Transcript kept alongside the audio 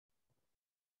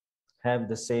have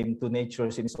the same two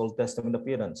natures in his Old Testament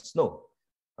appearance. No,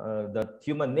 that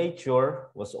human nature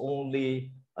was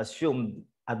only assumed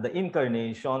at the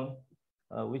incarnation,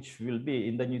 which will be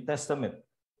in the New Testament.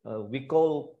 We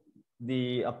call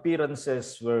the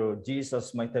appearances where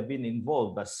Jesus might have been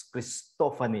involved as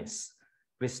Christophanies.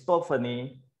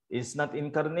 Christophany is not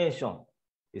incarnation.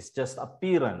 It's just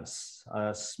appearance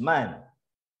as man.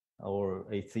 Or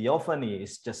a theophany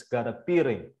is just God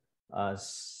appearing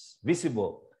as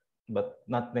visible, but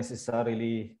not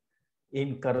necessarily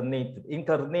incarnated.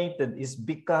 Incarnated is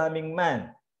becoming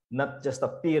man, not just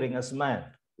appearing as man.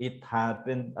 It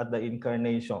happened at the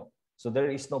incarnation. So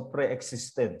there is no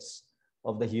pre-existence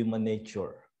of the human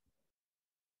nature.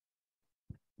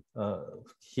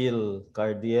 Hill,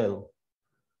 Cardiel,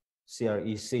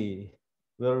 CREC,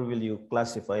 where will you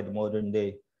classify the modern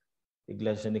day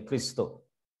Iglesia ni Cristo?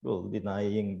 Well,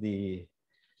 denying the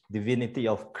divinity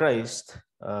of Christ,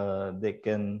 they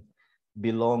can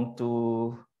belong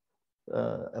to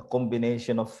a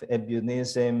combination of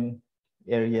Ebionism,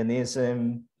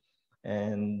 Arianism,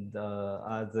 and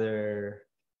other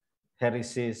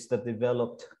heresies that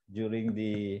developed during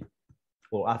the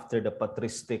or after the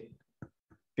patristic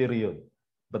period.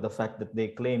 But the fact that they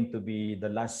claim to be the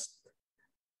last,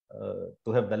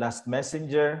 to have the last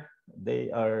messenger, they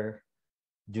are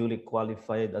duly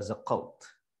qualified as a cult.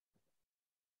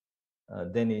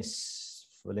 Dennis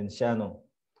Valenciano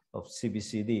of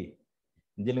CBCD.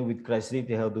 Dealing with Christ's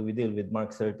deity, how do we deal with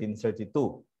Mark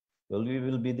 13:32? Well, we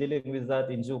will be dealing with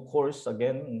that in due course.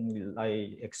 Again,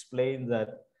 I explained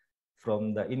that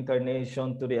from the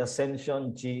incarnation to the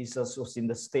ascension, Jesus was in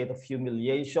the state of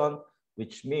humiliation,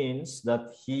 which means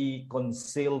that he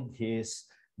concealed his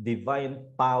divine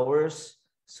powers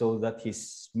so that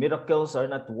his miracles are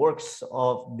not works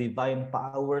of divine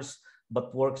powers,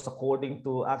 but works according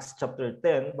to Acts chapter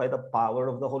 10 by the power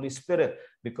of the Holy Spirit,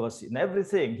 because in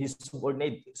everything he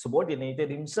subordinated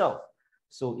himself.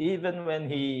 So even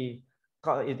when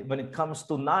it comes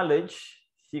to knowledge,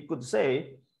 he could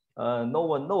say, no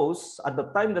one knows. At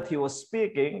the time that he was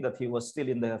speaking, that he was still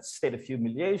in the state of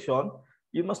humiliation,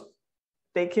 you must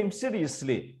take him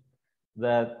seriously,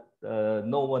 that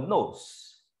no one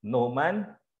knows, no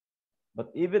man. But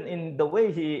even in the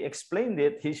way he explained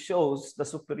it, he shows the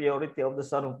superiority of the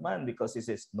Son of Man, because he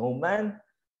says, no man,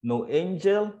 no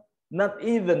angel, not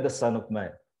even the Son of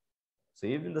Man. So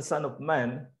even the Son of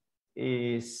Man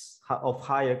is of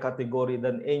higher category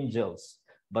than angels.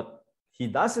 But he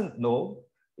doesn't know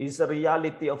is the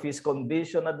reality of his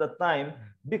condition at the time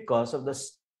because of the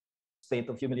state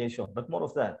of humiliation. But more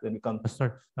of that when we come.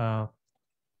 Pastor,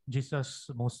 Jesus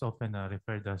most often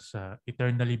referred as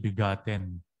eternally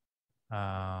begotten.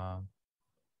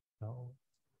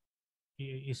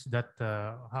 Is that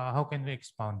how can we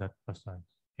expound that, Pastor?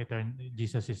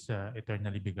 Jesus is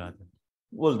eternally begotten.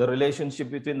 Well, the relationship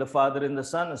between the Father and the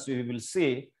Son, as we will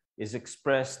see, is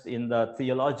expressed in the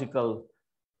theological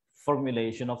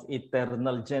formulation of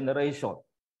eternal generation.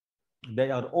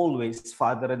 They are always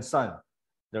Father and Son.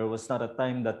 There was not a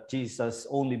time that Jesus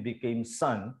only became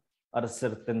Son at a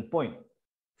certain point.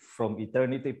 From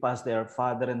eternity past, they are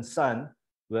Father and Son,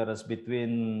 whereas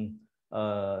between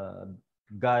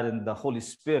God and the Holy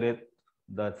Spirit,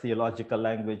 the theological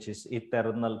language is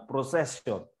eternal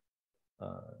procession.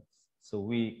 So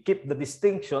we keep the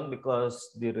distinction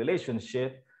because the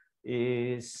relationship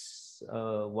is,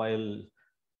 while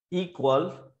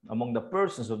equal among the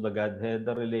persons of the Godhead,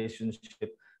 the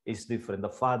relationship is different. The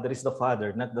Father is the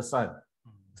Father, not the Son.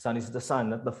 The Son is the Son,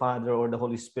 not the Father or the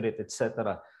Holy Spirit,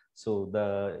 etc. So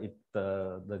the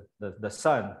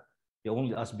Son,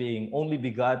 as being only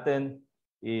begotten,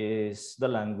 is the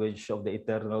language of the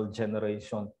eternal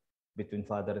generation between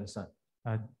Father and Son.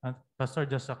 Pastor,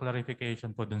 just a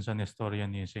clarification po dun sa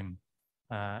Nestorianism.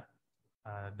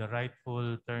 The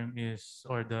rightful term is,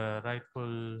 or the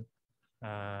rightful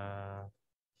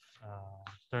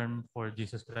term for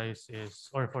Jesus Christ is,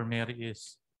 or for Mary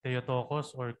is,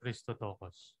 Theotokos or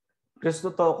Christotokos?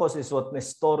 Christotokos is what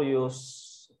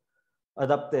Nestorius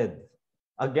adopted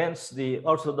against the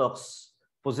Orthodox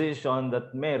position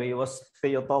that Mary was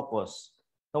Theotokos.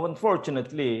 Now,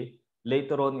 unfortunately,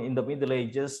 later on in the Middle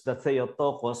Ages, the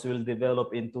Theotokos will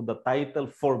develop into the title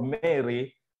for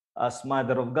Mary as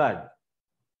Mother of God.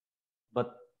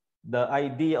 But the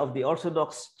idea of the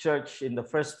Orthodox Church in the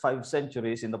first 5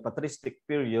 centuries, in the patristic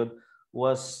period,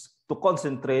 was to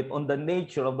concentrate on the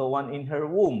nature of the one in her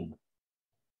womb.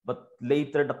 But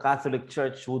later, the Catholic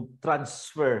Church would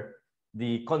transfer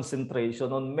the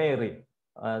concentration on Mary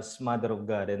as Mother of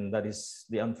God, and that is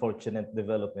the unfortunate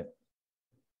development.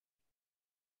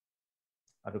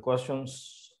 Other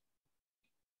questions?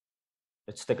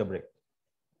 Let's take a break.